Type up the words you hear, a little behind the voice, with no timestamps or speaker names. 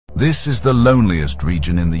This is the loneliest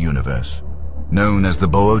region in the universe, known as the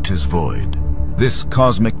Boötes Void. This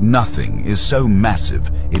cosmic nothing is so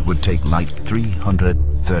massive it would take light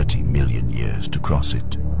 330 million years to cross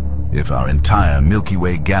it. If our entire Milky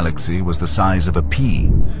Way galaxy was the size of a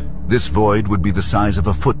pea, this void would be the size of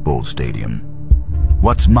a football stadium.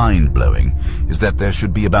 What's mind-blowing is that there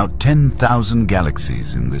should be about 10,000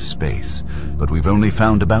 galaxies in this space, but we've only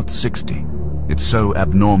found about 60. It's so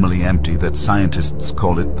abnormally empty that scientists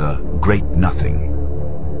call it the Great Nothing.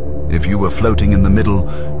 If you were floating in the middle,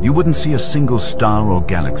 you wouldn't see a single star or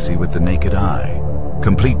galaxy with the naked eye.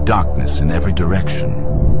 Complete darkness in every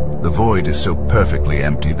direction. The void is so perfectly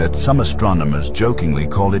empty that some astronomers jokingly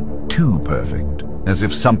call it too perfect, as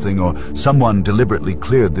if something or someone deliberately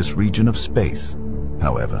cleared this region of space.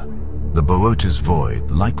 However, the Boötes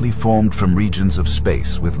Void likely formed from regions of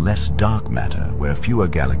space with less dark matter where fewer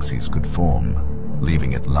galaxies could form,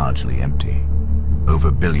 leaving it largely empty.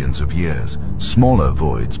 Over billions of years, smaller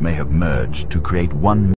voids may have merged to create one